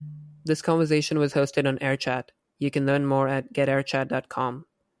This conversation was hosted on AirChat. You can learn more at getairchat.com.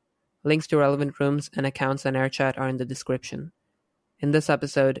 Links to relevant rooms and accounts on AirChat are in the description. In this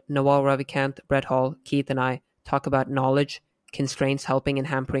episode, Naval, Ravikant, Brett Hall, Keith, and I talk about knowledge, constraints helping and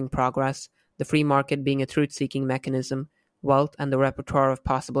hampering progress, the free market being a truth-seeking mechanism, wealth and the repertoire of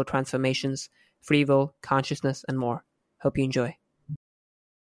possible transformations, free will, consciousness, and more. Hope you enjoy.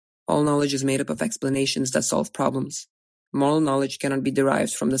 All knowledge is made up of explanations that solve problems. Moral knowledge cannot be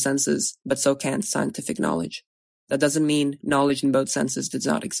derived from the senses, but so can scientific knowledge. That doesn't mean knowledge in both senses does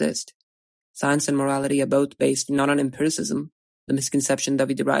not exist. Science and morality are both based not on empiricism, the misconception that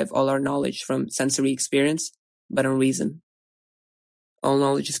we derive all our knowledge from sensory experience, but on reason. All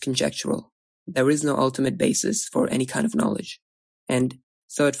knowledge is conjectural. There is no ultimate basis for any kind of knowledge. And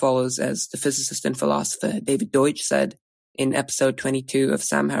so it follows, as the physicist and philosopher David Deutsch said in episode 22 of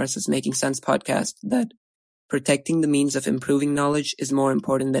Sam Harris's Making Sense podcast, that protecting the means of improving knowledge is more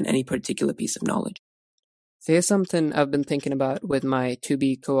important than any particular piece of knowledge. So here's something I've been thinking about with my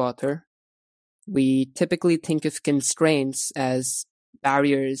to-be co-author. We typically think of constraints as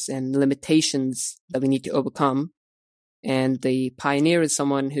barriers and limitations that we need to overcome, and the pioneer is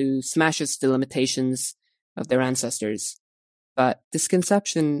someone who smashes the limitations of their ancestors. But this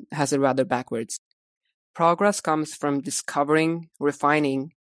conception has it rather backwards. Progress comes from discovering,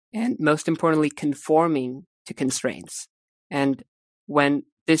 refining, and most importantly, conforming to constraints. And when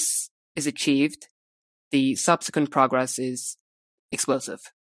this is achieved, the subsequent progress is explosive.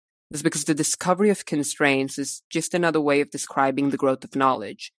 This is because the discovery of constraints is just another way of describing the growth of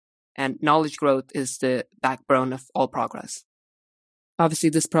knowledge, and knowledge growth is the backbone of all progress. Obviously,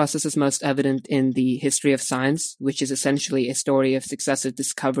 this process is most evident in the history of science, which is essentially a story of successive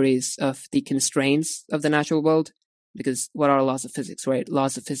discoveries of the constraints of the natural world, because what are laws of physics, right?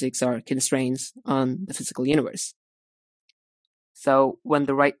 Laws of physics are constraints on the physical universe. So when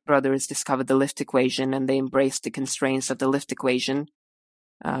the Wright brothers discovered the lift equation and they embraced the constraints of the lift equation,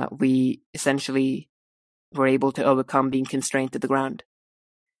 we essentially were able to overcome being constrained to the ground.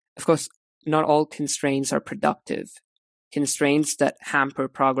 Of course, not all constraints are productive. Constraints that hamper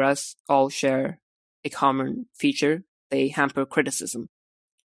progress all share a common feature. They hamper criticism.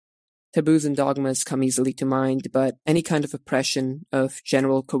 Taboos and dogmas come easily to mind, but any kind of oppression of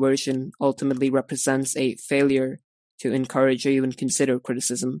general coercion ultimately represents a failure to encourage or even consider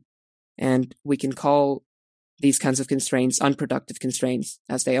criticism. And we can call these kinds of constraints unproductive constraints,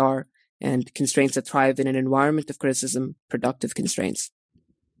 as they are, and constraints that thrive in an environment of criticism, productive constraints.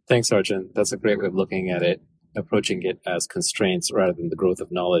 Thanks, Arjun. That's a great way of looking at it, approaching it as constraints rather than the growth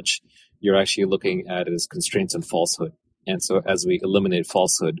of knowledge. You're actually looking at it as constraints and falsehood. And so as we eliminate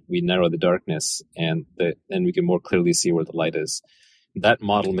falsehood, we narrow the darkness, and then we can more clearly see where the light is. That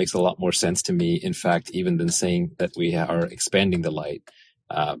model makes a lot more sense to me, in fact, even than saying that we are expanding the light.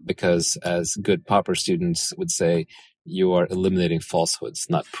 Because as good Popper students would say, you are eliminating falsehoods,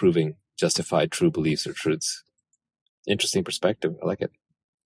 not proving justified true beliefs or truths. Interesting perspective. I like it.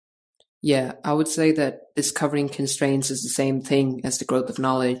 Yeah, I would say that discovering constraints is the same thing as the growth of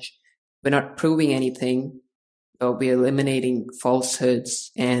knowledge. We're not proving anything, but we're eliminating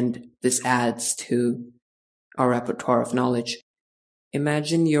falsehoods, and this adds to our repertoire of knowledge.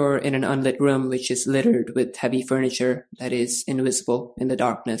 Imagine you're in an unlit room which is littered with heavy furniture that is invisible in the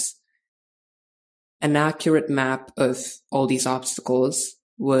darkness. An accurate map of all these obstacles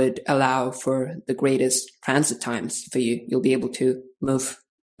would allow for the greatest transit times for you. You'll be able to move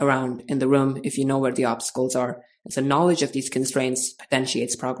around in the room if you know where the obstacles are. And so knowledge of these constraints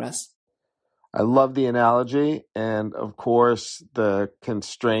potentiates progress. I love the analogy, and of course the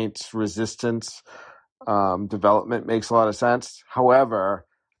constraints resistance development makes a lot of sense. However,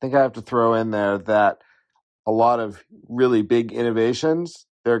 I think I have to throw in there that a lot of really big innovations,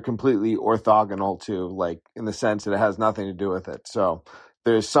 they're completely orthogonal to, like, in the sense that it has nothing to do with it. So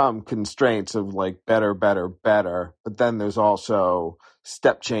there's some constraints of like better, but then there's also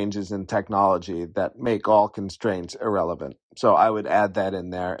step changes in technology that make all constraints irrelevant. So I would add that in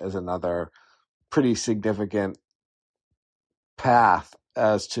there as another pretty significant path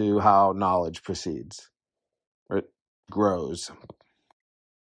as to how knowledge proceeds or it grows.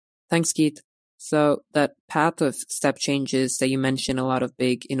 Thanks, Keith. So that path of step changes that you mentioned, a lot of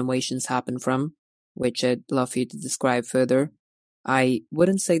big innovations happen from, which I'd love for you to describe further. I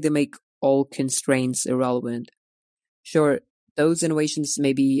wouldn't say they make all constraints irrelevant. Sure, those innovations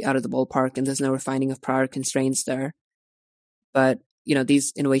may be out of the ballpark and there's no refining of prior constraints there. But,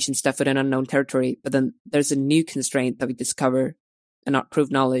 these innovations step in an unknown territory. But then there's a new constraint that we discover, and not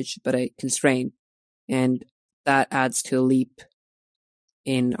proved knowledge, but a constraint. And that adds to a leap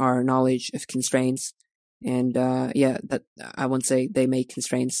in our knowledge of constraints. And that I wouldn't say they make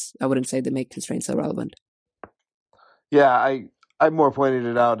constraints. I wouldn't say they make constraints irrelevant. Yeah, I more pointed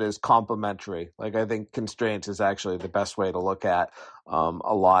it out as complementary. Like, I think constraints is actually the best way to look at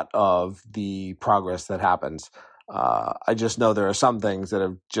a lot of the progress that happens. I just know there are some things that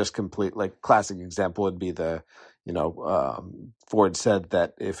have just complete, like classic example would be Ford said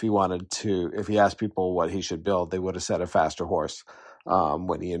that if he asked people what he should build, they would have said a faster horse.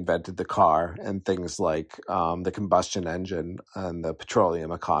 When he invented the car, and things like the combustion engine and the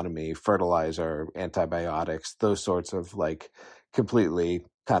petroleum economy, fertilizer, antibiotics, those sorts of like completely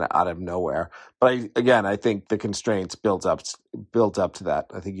kind of out of nowhere. But I think the constraints built up to that.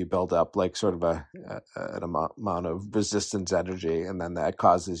 I think you build up like sort of an amount of resistance energy, and then that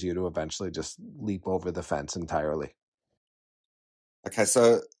causes you to eventually just leap over the fence entirely. Okay,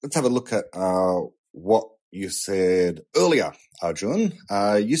 so let's have a look at what you said earlier, Arjun.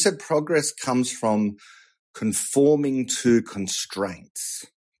 You said progress comes from conforming to constraints.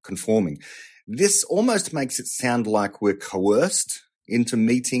 Conforming. This almost makes it sound like we're coerced into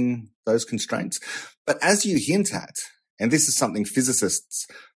meeting those constraints. But as you hint at, and this is something physicists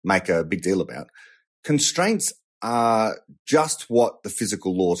make a big deal about, constraints are just what the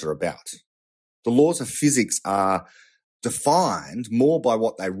physical laws are about. The laws of physics are defined more by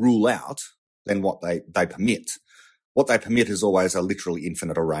what they rule out than what they permit. What they permit is always a literally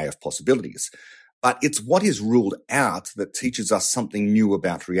infinite array of possibilities. But it's what is ruled out that teaches us something new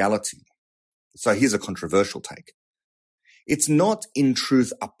about reality. So here's a controversial take. It's not, in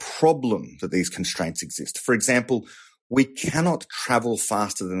truth, a problem that these constraints exist. For example, we cannot travel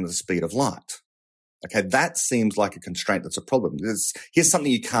faster than the speed of light. Okay, that seems like a constraint that's a problem. Here's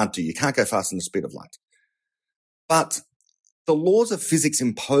something you can't do. You can't go faster than the speed of light. But the laws of physics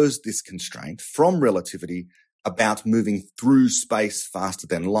impose this constraint from relativity about moving through space faster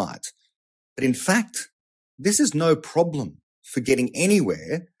than light. But in fact, this is no problem for getting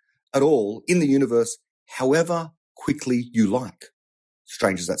anywhere at all in the universe, however quickly you like.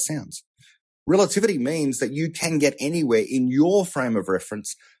 Strange as that sounds. Relativity means that you can get anywhere in your frame of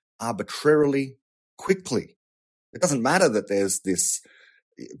reference arbitrarily quickly. It doesn't matter that there's this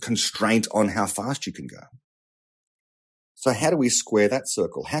constraint on how fast you can go. So how do we square that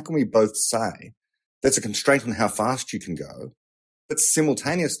circle? How can we both say there's a constraint on how fast you can go, but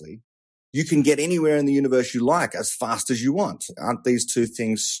simultaneously you can get anywhere in the universe you like as fast as you want? Aren't these two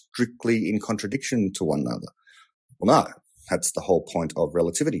things strictly in contradiction to one another? Well, no, that's the whole point of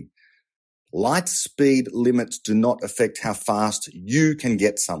relativity. Light speed limits do not affect how fast you can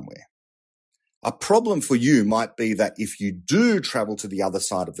get somewhere. A problem for you might be that if you do travel to the other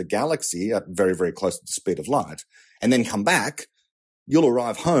side of the galaxy at very, very close to the speed of light and then come back, you'll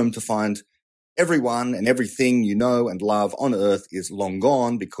arrive home to find everyone and everything you know and love on Earth is long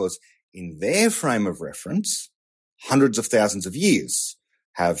gone because in their frame of reference, hundreds of thousands of years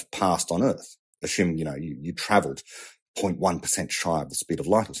have passed on Earth. Assuming, you traveled 0.1% shy of the speed of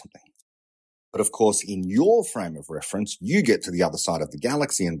light or something. But of course, in your frame of reference, you get to the other side of the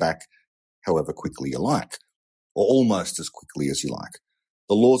galaxy and back however quickly you like, or almost as quickly as you like.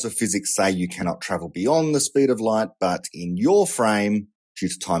 The laws of physics say you cannot travel beyond the speed of light, but in your frame, due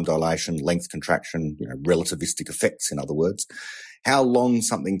to time dilation, length contraction, relativistic effects, in other words, how long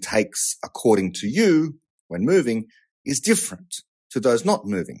something takes according to you when moving is different to those not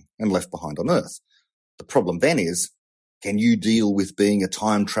moving and left behind on Earth. The problem then is, can you deal with being a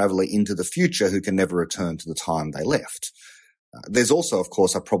time traveler into the future who can never return to the time they left? There's also, of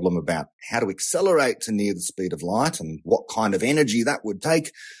course, a problem about how to accelerate to near the speed of light and what kind of energy that would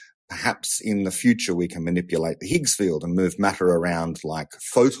take. Perhaps in the future we can manipulate the Higgs field and move matter around like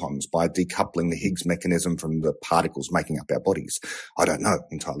photons by decoupling the Higgs mechanism from the particles making up our bodies. I don't know,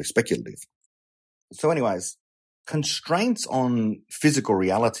 entirely speculative. So anyways, constraints on physical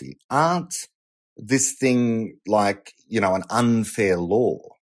reality aren't this thing like, an unfair law,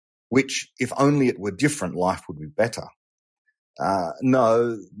 which if only it were different, life would be better.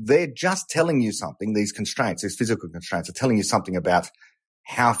 No, they're just telling you something. These constraints, these physical constraints are telling you something about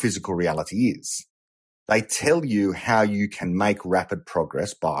how physical reality is. They tell you how you can make rapid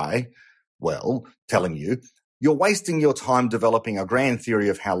progress by, telling you you're wasting your time developing a grand theory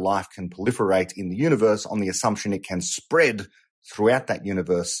of how life can proliferate in the universe on the assumption it can spread throughout that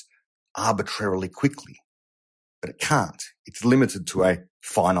universe arbitrarily quickly. But it can't. It's limited to a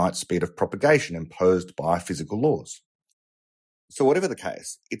finite speed of propagation imposed by physical laws. So whatever the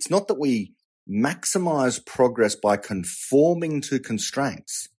case, it's not that we maximize progress by conforming to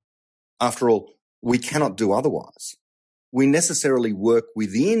constraints. After all, we cannot do otherwise. We necessarily work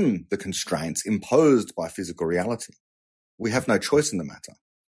within the constraints imposed by physical reality. We have no choice in the matter.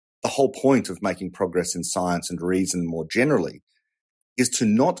 the whole point of making progress in science and reason more generally is to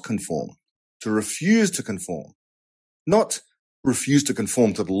not conform, to refuse to conform, not refuse to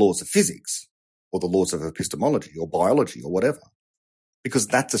conform to the laws of physics or the laws of epistemology or biology or whatever, because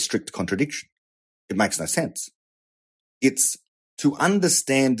that's a strict contradiction. It makes no sense. It's to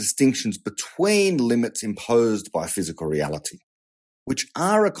understand distinctions between limits imposed by physical reality, which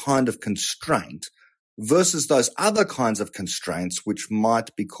are a kind of constraint, versus those other kinds of constraints which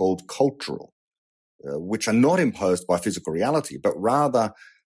might be called cultural, which are not imposed by physical reality, but rather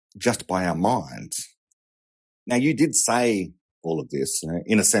just by our minds. Now, you did say all of this.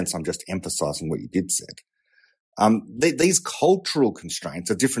 In a sense, I'm just emphasizing what you did say. These cultural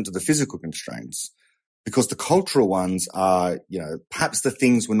constraints are different to the physical constraints because the cultural ones are, perhaps the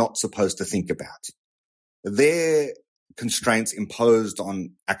things we're not supposed to think about. They're constraints imposed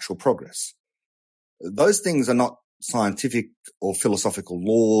on actual progress. Those things are not scientific or philosophical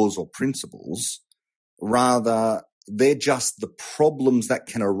laws or principles. Rather, they're just the problems that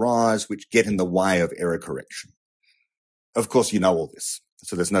can arise which get in the way of error correction. Of course, you know all this,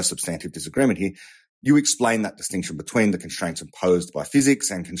 so there's no substantive disagreement here. You explain that distinction between the constraints imposed by physics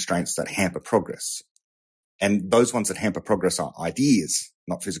and constraints that hamper progress. And those ones that hamper progress are ideas,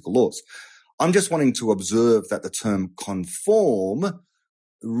 not physical laws. I'm just wanting to observe that the term conform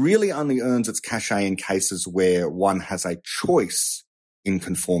really only earns its cachet in cases where one has a choice in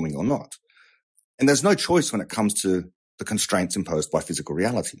conforming or not. And there's no choice when it comes to the constraints imposed by physical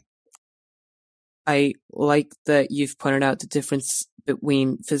reality. I like that you've pointed out the difference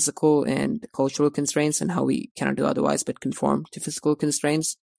between physical and cultural constraints and how we cannot do otherwise but conform to physical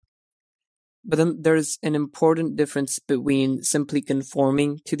constraints. But then there's an important difference between simply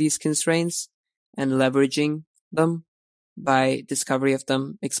conforming to these constraints and leveraging them by discovery of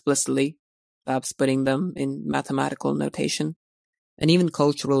them explicitly, perhaps putting them in mathematical notation. And even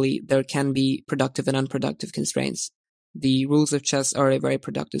culturally, there can be productive and unproductive constraints. The rules of chess are a very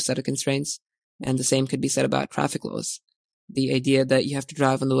productive set of constraints, and the same could be said about traffic laws. The idea that you have to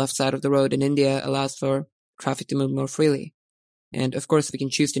drive on the left side of the road in India allows for traffic to move more freely. And of course, we can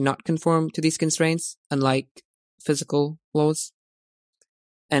choose to not conform to these constraints, unlike physical laws.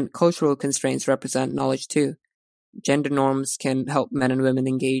 And cultural constraints represent knowledge too. Gender norms can help men and women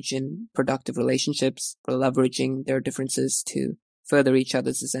engage in productive relationships for leveraging their differences to further each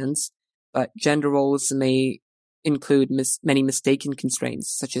other's ends. But gender roles may include many mistaken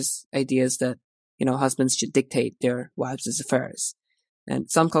constraints, such as ideas that, husbands should dictate their wives' affairs. And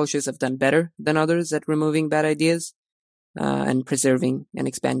some cultures have done better than others at removing bad ideas and preserving and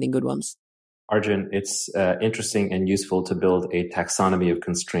expanding good ones. Arjun, it's interesting and useful to build a taxonomy of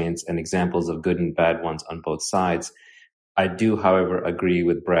constraints and examples of good and bad ones on both sides. I do, however, agree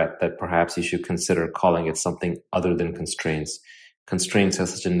with Brett that perhaps you should consider calling it something other than constraints. Constraints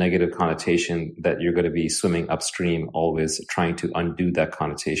has such a negative connotation that you're going to be swimming upstream, always trying to undo that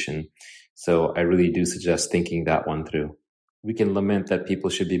connotation. So I really do suggest thinking that one through. We can lament that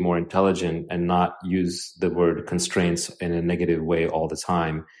people should be more intelligent and not use the word constraints in a negative way all the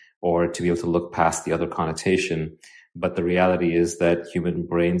time, or to be able to look past the other connotation. But the reality is that human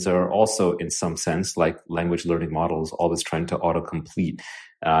brains are also, in some sense, like language learning models, always trying to autocomplete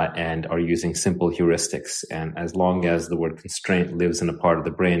and are using simple heuristics. And as long as the word constraint lives in a part of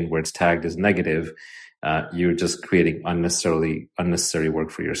the brain where it's tagged as negative, you're just creating unnecessary work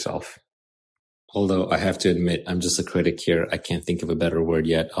for yourself. Although I have to admit, I'm just a critic here. I can't think of a better word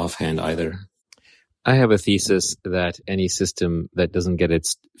yet offhand either. I have a thesis that any system that doesn't get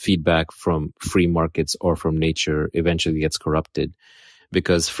its feedback from free markets or from nature eventually gets corrupted,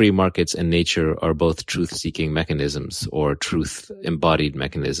 because free markets and nature are both truth-seeking mechanisms or truth-embodied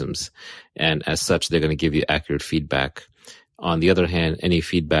mechanisms. And as such, they're going to give you accurate feedback. On the other hand, any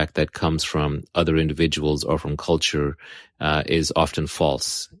feedback that comes from other individuals or from culture is often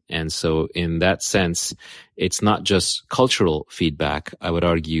false. And so in that sense, it's not just cultural feedback. I would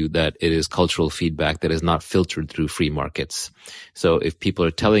argue that it is cultural feedback that is not filtered through free markets. So if people are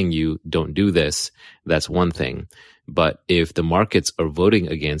telling you, don't do this, that's one thing. But if the markets are voting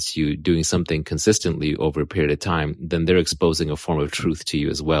against you doing something consistently over a period of time, then they're exposing a form of truth to you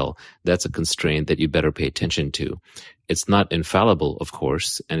as well. That's a constraint that you better pay attention to. It's not infallible, of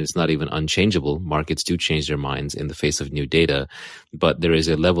course, and it's not even unchangeable. Markets do change their minds in the face of new data, but there is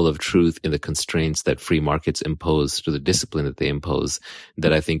a level of truth in the constraints that free markets impose through the discipline that they impose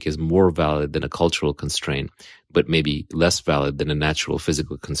that I think is more valid than a cultural constraint, but maybe less valid than a natural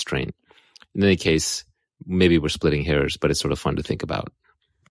physical constraint. In any case, maybe we're splitting hairs, but it's sort of fun to think about.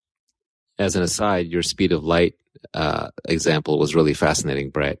 As an aside, your speed of light example was really fascinating,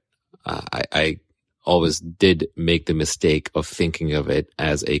 Brett. I always did make the mistake of thinking of it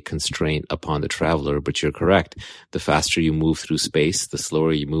as a constraint upon the traveler. But you're correct. The faster you move through space, the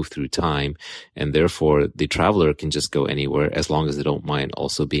slower you move through time. And therefore, the traveler can just go anywhere as long as they don't mind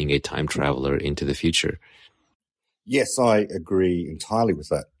also being a time traveler into the future. Yes, I agree entirely with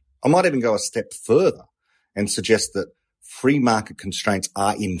that. I might even go a step further and suggest that free market constraints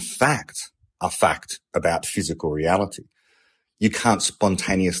are in fact a fact about physical reality. You can't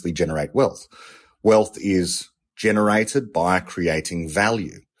spontaneously generate wealth. Wealth is generated by creating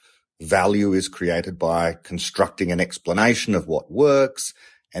value. Value is created by constructing an explanation of what works,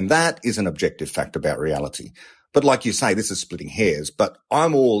 and that is an objective fact about reality. But like you say, this is splitting hairs, but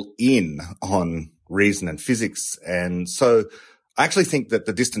I'm all in on reason and physics. And so I actually think that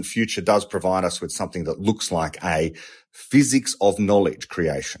the distant future does provide us with something that looks like a physics of knowledge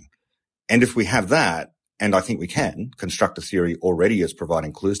creation. And if we have that, and I think we can, construct a theory already is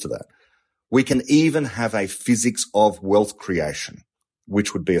providing clues to that, we can even have a physics of wealth creation,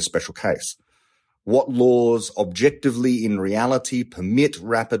 which would be a special case. What laws objectively in reality permit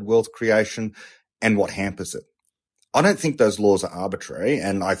rapid wealth creation and what hampers it? I don't think those laws are arbitrary,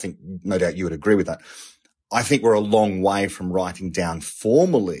 and I think no doubt you would agree with that. I think we're a long way from writing down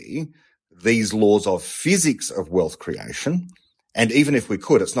formally these laws of physics of wealth creation. And even if we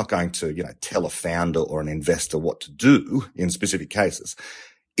could, it's not going to, tell a founder or an investor what to do in specific cases.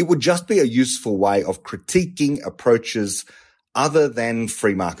 It would just be a useful way of critiquing approaches other than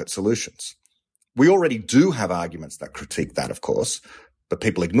free market solutions. We already do have arguments that critique that, of course, but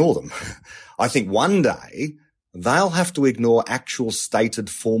people ignore them. I think one day they'll have to ignore actual stated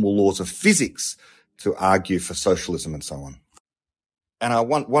formal laws of physics to argue for socialism and so on. And I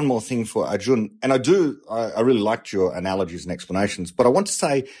want one more thing for Arjun, and I really liked your analogies and explanations, but I want to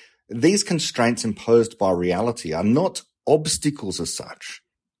say these constraints imposed by reality are not obstacles as such,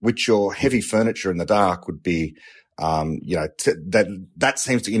 which your heavy furniture in the dark would be, that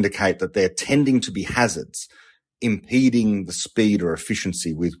seems to indicate that they're tending to be hazards, impeding the speed or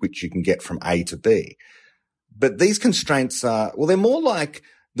efficiency with which you can get from A to B. But these constraints they're more like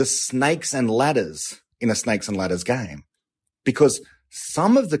the snakes and ladders in a snakes and ladders game, because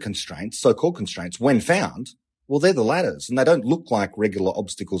some of the constraints, so-called constraints, when found, they're the ladders, and they don't look like regular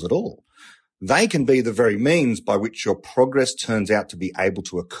obstacles at all. They can be the very means by which your progress turns out to be able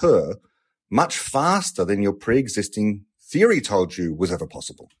to occur much faster than your pre-existing theory told you was ever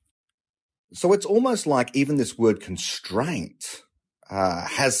possible. So it's almost like even this word constraint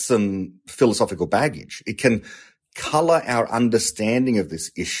has some philosophical baggage. It can color our understanding of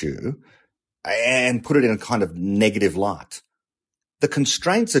this issue and put it in a kind of negative light. The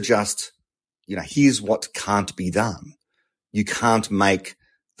constraints are just, here's what can't be done. You can't make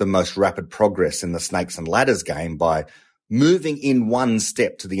the most rapid progress in the snakes and ladders game by moving in one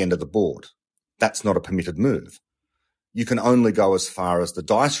step to the end of the board. That's not a permitted move. You can only go as far as the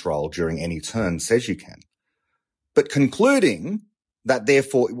dice roll during any turn says you can. But concluding that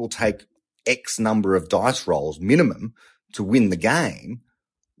therefore it will take X number of dice rolls minimum to win the game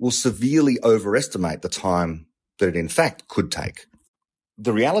will severely overestimate the time that it in fact could take.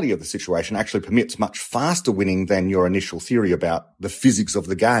 The reality of the situation actually permits much faster winning than your initial theory about the physics of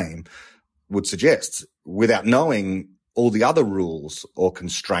the game would suggest, without knowing all the other rules or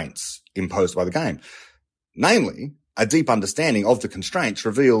constraints imposed by the game. Namely, a deep understanding of the constraints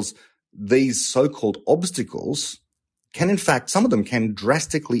reveals these so-called obstacles can, in fact, some of them can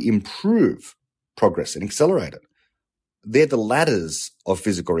drastically improve progress and accelerate it. They're the ladders of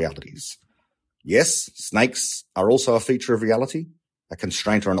physical realities. Yes, snakes are also a feature of reality, a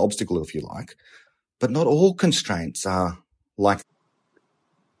constraint or an obstacle, if you like, but not all constraints are like.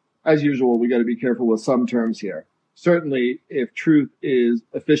 As usual, we got to be careful with some terms here. Certainly, if truth is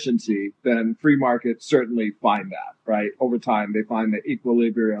efficiency, then free markets certainly find that, right? Over time, they find the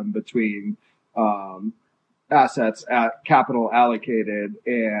equilibrium between assets at capital allocated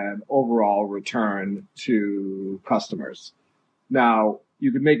and overall return to customers. Now,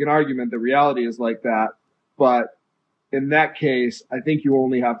 you could make an argument that reality is like that, but in that case, I think you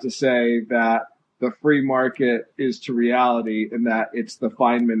only have to say that the free market is to reality and that it's the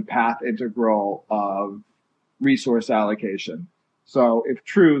Feynman path integral of resource allocation. So if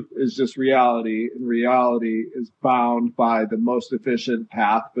truth is just reality and reality is bound by the most efficient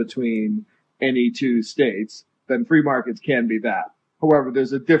path between any two states, then free markets can be that. However,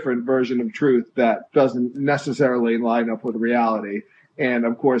 there's a different version of truth that doesn't necessarily line up with reality. And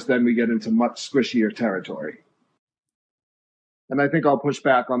of course, then we get into much squishier territory. And I think I'll push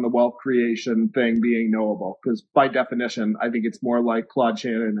back on the wealth creation thing being knowable, because by definition, I think it's more like Claude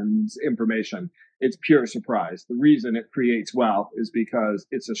Shannon's information. It's pure surprise. The reason it creates wealth is because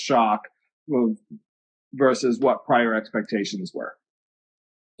it's a shock of versus what prior expectations were.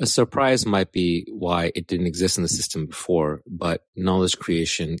 A surprise might be why it didn't exist in the system before, but knowledge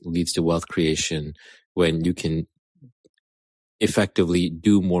creation leads to wealth creation when you can effectively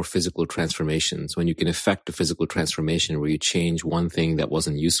do more physical transformations, when you can effect a physical transformation where you change one thing that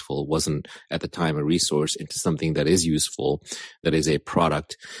wasn't useful, wasn't at the time a resource, into something that is useful, that is a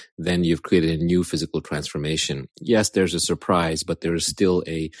product, then you've created a new physical transformation. Yes, there's a surprise, but there is still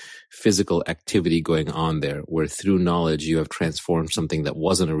a physical activity going on there where through knowledge you have transformed something that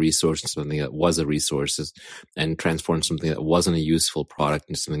wasn't a resource into something that was a resource, and transformed something that wasn't a useful product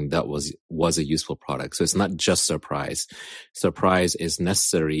into something that was a useful product. So it's not just surprise. Surprise is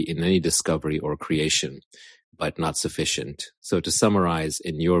necessary in any discovery or creation, but not sufficient. So to summarize,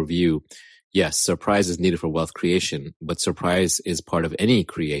 in your view, yes, surprise is needed for wealth creation, but surprise is part of any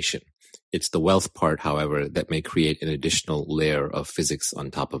creation. It's the wealth part, however, that may create an additional layer of physics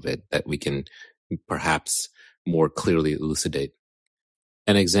on top of it that we can perhaps more clearly elucidate.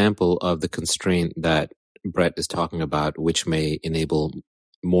 An example of the constraint that Brett is talking about, which may enable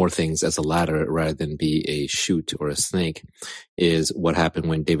more things as a ladder rather than be a chute or a snake, is what happened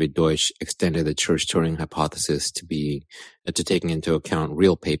when David Deutsch extended the Church-Turing hypothesis to taking into account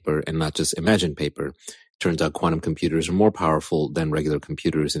real paper and not just imagined paper. Turns out quantum computers are more powerful than regular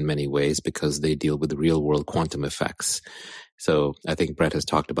computers in many ways because they deal with real world quantum effects. So I think Brett has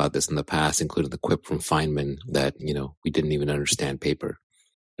talked about this in the past, including the quip from Feynman that, we didn't even understand paper.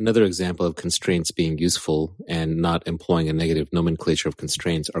 Another example of constraints being useful and not employing a negative nomenclature of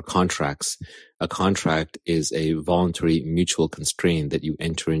constraints are contracts. A contract is a voluntary mutual constraint that you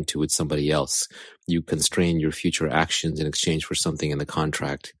enter into with somebody else. You constrain your future actions in exchange for something in the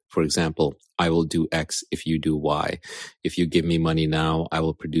contract. For example, I will do X if you do Y. If you give me money now, I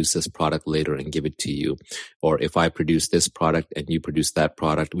will produce this product later and give it to you. Or if I produce this product and you produce that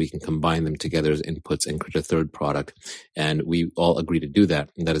product, we can combine them together as inputs and create a third product. And we all agree to do that.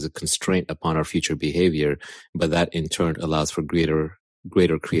 And that is a constraint upon our future behavior, but that in turn allows for greater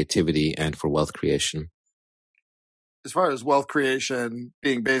creativity and for wealth creation. As far as wealth creation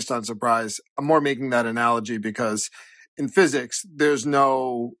being based on surprise, I'm more making that analogy because in physics, there's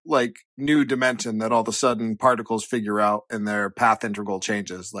no new dimension that all of a sudden particles figure out and their path integral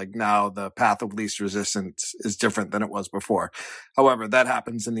changes. Like now the path of least resistance is different than it was before. However, that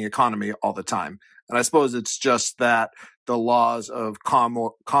happens in the economy all the time. And I suppose it's just that the laws of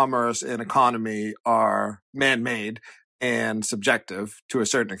commerce and economy are man-made and subjective to a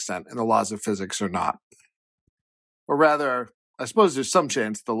certain extent, and the laws of physics are not. Or rather, I suppose there's some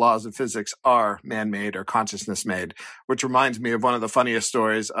chance the laws of physics are man-made or consciousness-made, which reminds me of one of the funniest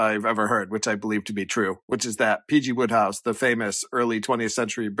stories I've ever heard, which I believe to be true, which is that P.G. Wodehouse, the famous early 20th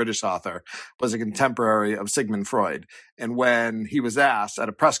century British author, was a contemporary of Sigmund Freud. And when he was asked at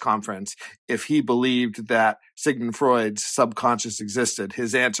a press conference if he believed that Sigmund Freud's subconscious existed,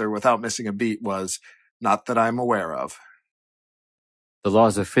 his answer, without missing a beat, was, "Not that I'm aware of." The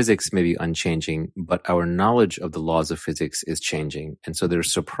laws of physics may be unchanging, but our knowledge of the laws of physics is changing. And so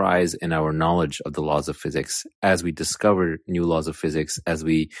there's surprise in our knowledge of the laws of physics as we discover new laws of physics, as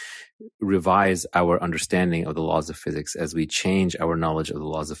we revise our understanding of the laws of physics, as we change our knowledge of the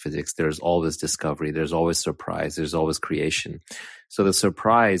laws of physics. There's always discovery, there's always surprise, there's always creation. So the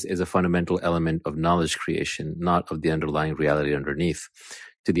surprise is a fundamental element of knowledge creation, not of the underlying reality underneath.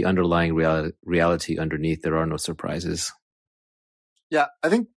 To the underlying reality underneath, there are no surprises. Yeah, I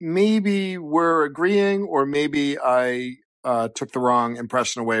think maybe we're agreeing, or maybe I took the wrong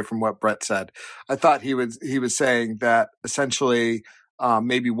impression away from what Brett said. I thought he was saying that essentially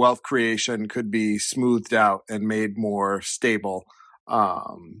maybe wealth creation could be smoothed out and made more stable.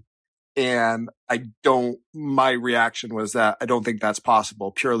 And my reaction was that I don't think that's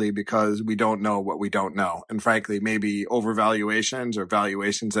possible purely because we don't know what we don't know. And frankly, maybe overvaluations or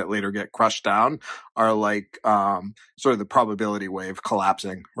valuations that later get crushed down are like sort of the probability wave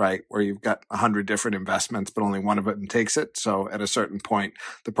collapsing, right? Where you've got 100 different investments, but only one of them takes it. So at a certain point,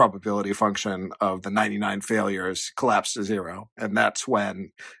 the probability function of the 99 failures collapse to zero. And that's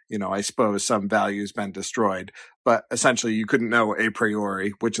when, I suppose some value's been destroyed. But essentially, you couldn't know a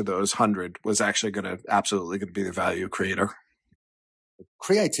priori which of those 100 was actually absolutely going to be the value creator.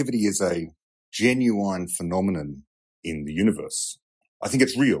 Creativity is a genuine phenomenon in the universe. I think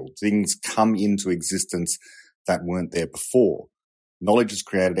it's real. Things come into existence that weren't there before. Knowledge is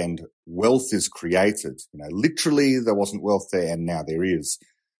created and wealth is created. Literally there wasn't wealth there and now there is.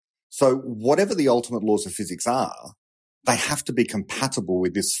 So whatever the ultimate laws of physics are, they have to be compatible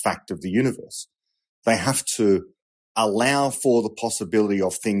with this fact of the universe. They have to allow for the possibility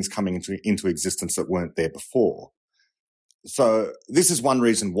of things coming into existence that weren't there before. So this is one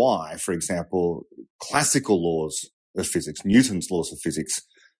reason why, for example, classical laws of physics, Newton's laws of physics,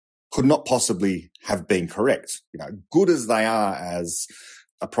 could not possibly have been correct. Good as they are as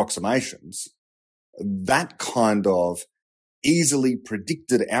approximations, that kind of easily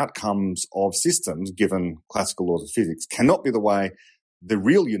predicted outcomes of systems, given classical laws of physics, cannot be the way the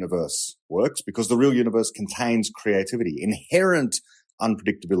real universe works, because the real universe contains creativity, inherent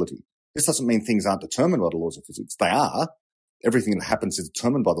unpredictability. This doesn't mean things aren't determined by the laws of physics. They are. Everything that happens is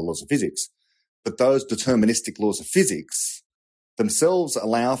determined by the laws of physics. But those deterministic laws of physics themselves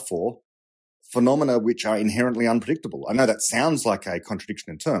allow for phenomena which are inherently unpredictable. I know that sounds like a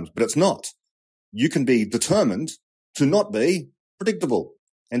contradiction in terms, but it's not. You can be determined to not be predictable,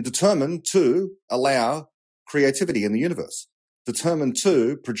 and determined to allow creativity in the universe, determined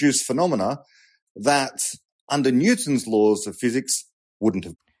to produce phenomena that under Newton's laws of physics wouldn't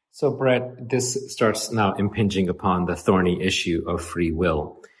have. So, Brett, this starts now impinging upon the thorny issue of free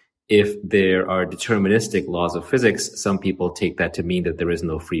will. If there are deterministic laws of physics, some people take that to mean that there is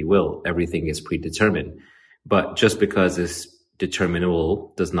no free will. Everything is predetermined. But just because it's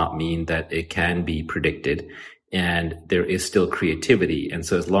determinable does not mean that it can be predicted. And there is still creativity. And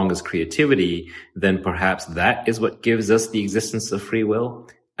so as long as creativity, then perhaps that is what gives us the existence of free will.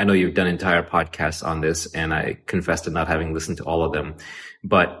 I know you've done entire podcasts on this, and I confess to not having listened to all of them.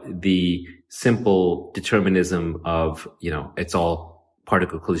 But the simple determinism of, it's all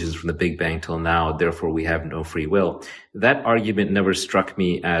particle collisions from the Big Bang till now, therefore we have no free will. That argument never struck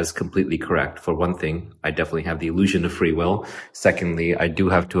me as completely correct. For one thing, I definitely have the illusion of free will. Secondly, I do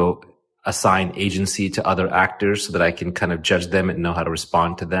have to assign agency to other actors so that I can kind of judge them and know how to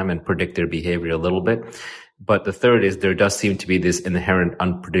respond to them and predict their behavior a little bit. But the third is there does seem to be this inherent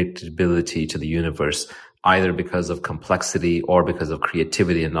unpredictability to the universe, either because of complexity or because of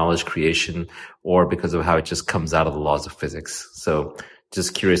creativity and knowledge creation, or because of how it just comes out of the laws of physics. So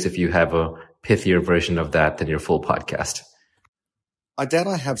just curious if you have a pithier version of that than your full podcast. I doubt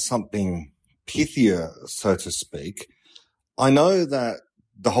I have something pithier, so to speak. I know that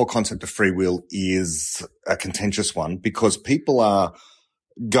the whole concept of free will is a contentious one, because people are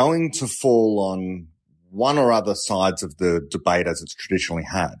going to fall on one or other sides of the debate as it's traditionally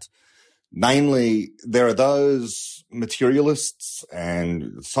had. Namely, there are those materialists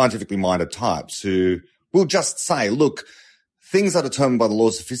and scientifically minded types who will just say, look, things are determined by the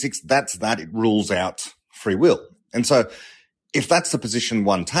laws of physics. That's that. It rules out free will. And so if that's the position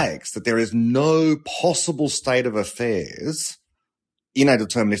one takes, that there is no possible state of affairs in a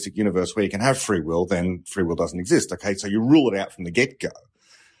deterministic universe where you can have free will, then free will doesn't exist. Okay, so you rule it out from the get-go.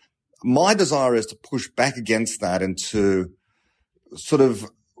 My desire is to push back against that and to sort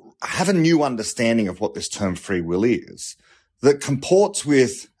of have a new understanding of what this term free will is that comports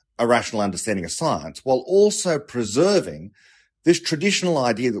with a rational understanding of science, while also preserving this traditional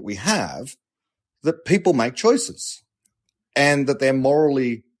idea that we have that people make choices and that they're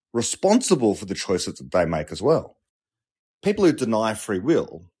morally responsible for the choices that they make as well. People who deny free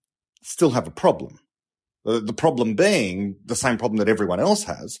will still have a problem. The problem being the same problem that everyone else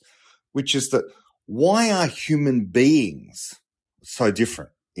has, which is that why are human beings so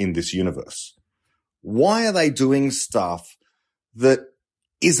different in this universe? Why are they doing stuff that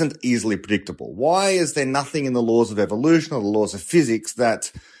isn't easily predictable? Why is there nothing in the laws of evolution or the laws of physics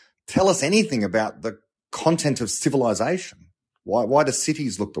that tell us anything about the content of civilization? Why do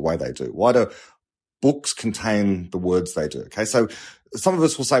cities look the way they do? Why do books contain the words they do? Okay, so some of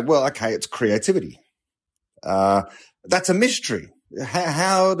us will say, well, okay, it's creativity. That's a mystery.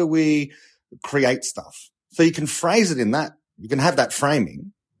 How do we create stuff? So you can phrase it in that. You can have that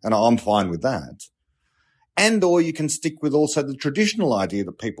framing, and I'm fine with that. And or you can stick with also the traditional idea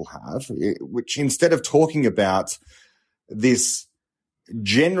that people have, which instead of talking about this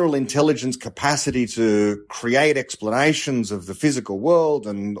general intelligence capacity to create explanations of the physical world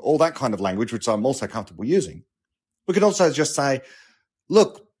and all that kind of language, which I'm also comfortable using, we can also just say,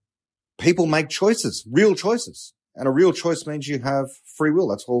 look, people make choices, real choices. And a real choice means you have free will.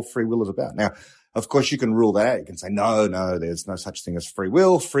 That's all free will is about. Now, of course, you can rule that out. You can say, no, there's no such thing as free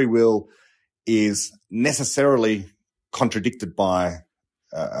will. Free will is necessarily contradicted by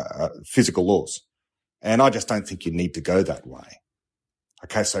physical laws. And I just don't think you need to go that way.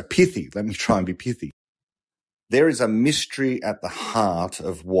 Okay, so pithy. Let me try and be pithy. There is a mystery at the heart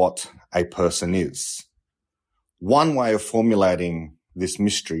of what a person is. One way of formulating this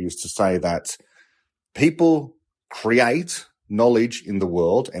mystery is to say that people create knowledge in the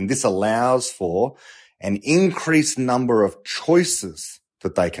world, and this allows for an increased number of choices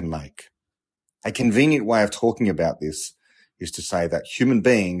that they can make. A convenient way of talking about this is to say that human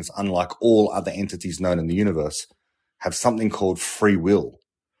beings, unlike all other entities known in the universe, have something called free will,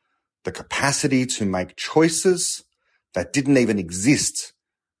 the capacity to make choices that didn't even exist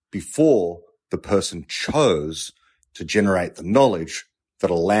before the person chose to generate the knowledge that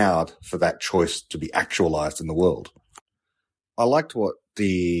allowed for that choice to be actualized in the world. I liked what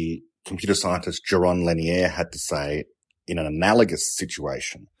the computer scientist Jaron Lanier had to say in an analogous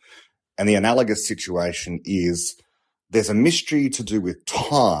situation. And the analogous situation is there's a mystery to do with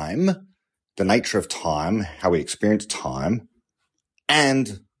time, the nature of time, how we experience time,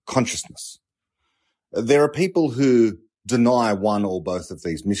 and consciousness. There are people who deny one or both of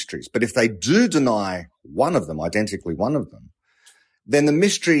these mysteries. But if they do deny one of them, identically one of them, then the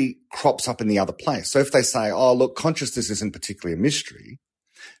mystery crops up in the other place. So if they say, oh, look, consciousness isn't particularly a mystery,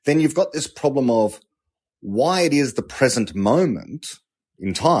 then you've got this problem of why it is the present moment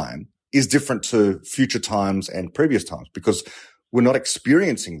in time is different to future times and previous times, because we're not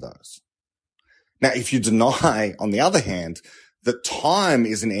experiencing those. Now, if you deny, on the other hand, that time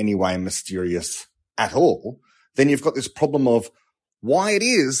is in any way mysterious at all, then you've got this problem of why it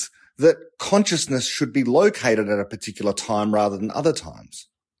is that consciousness should be located at a particular time rather than other times.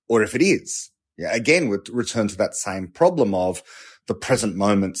 Or if it is, again, we return to that same problem of the present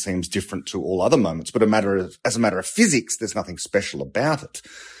moment seems different to all other moments, but as a matter of physics, there's nothing special about it.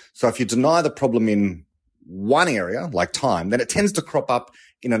 So if you deny the problem in one area, like time, then it tends to crop up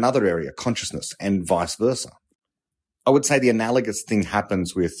in another area, consciousness, and vice versa. I would say the analogous thing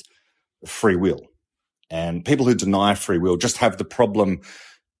happens with free will. And people who deny free will just have the problem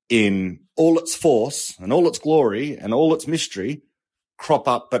in all its force and all its glory and all its mystery crop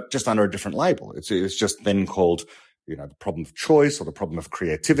up, but just under a different label. It's just then called, the problem of choice or the problem of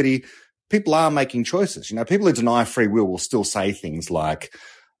creativity. People are making choices. People who deny free will still say things like,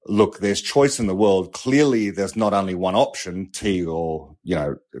 look, there's choice in the world. Clearly, there's not only one option, tea or,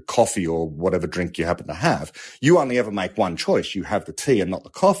 coffee or whatever drink you happen to have. You only ever make one choice. You have the tea and not the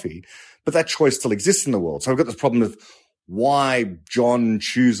coffee, but that choice still exists in the world. So I've got this problem of why John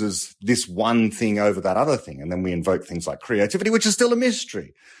chooses this one thing over that other thing. And then we invoke things like creativity, which is still a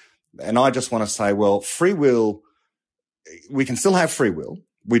mystery. And I just want to say, well, free will, we can still have free will.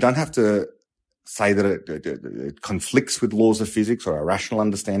 We don't have to say that it conflicts with laws of physics or a rational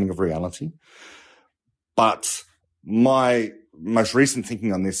understanding of reality. But my most recent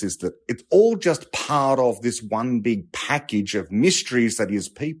thinking on this is that it's all just part of this one big package of mysteries that is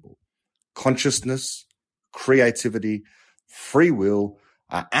people. Consciousness, creativity, free will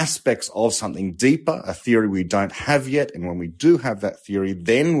are aspects of something deeper, a theory we don't have yet. And when we do have that theory,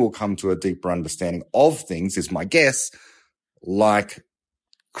 then we'll come to a deeper understanding of things, is my guess, like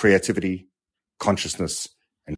creativity, consciousness,